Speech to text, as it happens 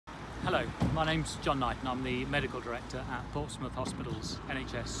Hello, my name's John Knighton. I'm the Medical Director at Portsmouth Hospital's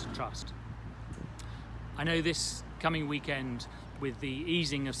NHS Trust. I know this coming weekend, with the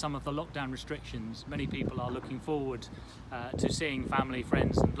easing of some of the lockdown restrictions, many people are looking forward to seeing family,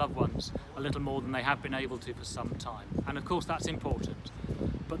 friends and loved ones a little more than they have been able to for some time. And of course that's important.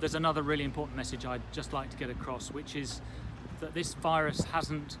 But there's another really important message I'd just like to get across, which is that this virus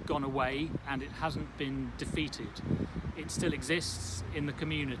hasn't gone away and it hasn't been defeated. It still exists in the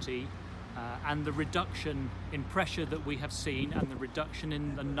community, and the reduction in pressure that we have seen and the reduction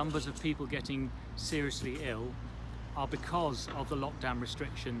in the numbers of people getting seriously ill are because of the lockdown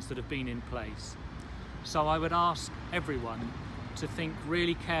restrictions that have been in place. So I would ask everyone to think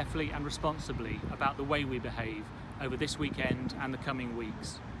really carefully and responsibly about the way we behave over this weekend and the coming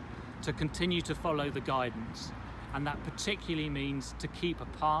weeks, to continue to follow the guidance, and that particularly means to keep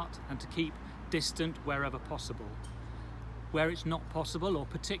apart and to keep distant wherever possible. Where it's not possible, or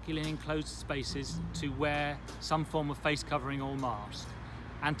particularly in enclosed spaces, to wear some form of face covering or mask,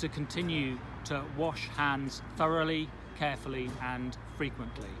 and to continue to wash hands thoroughly, carefully and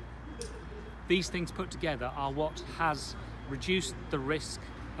frequently. These things put together are what has reduced the risk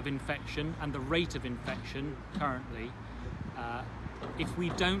of infection and the rate of infection currently. If we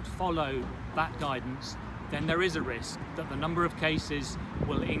don't follow that guidance, then there is a risk that the number of cases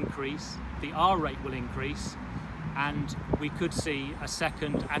will increase, the R rate will increase, and we could see a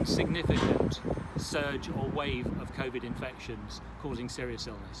second and significant surge or wave of COVID infections causing serious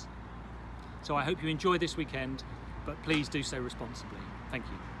illness. So I hope you enjoy this weekend, but please do so responsibly. Thank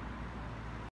you.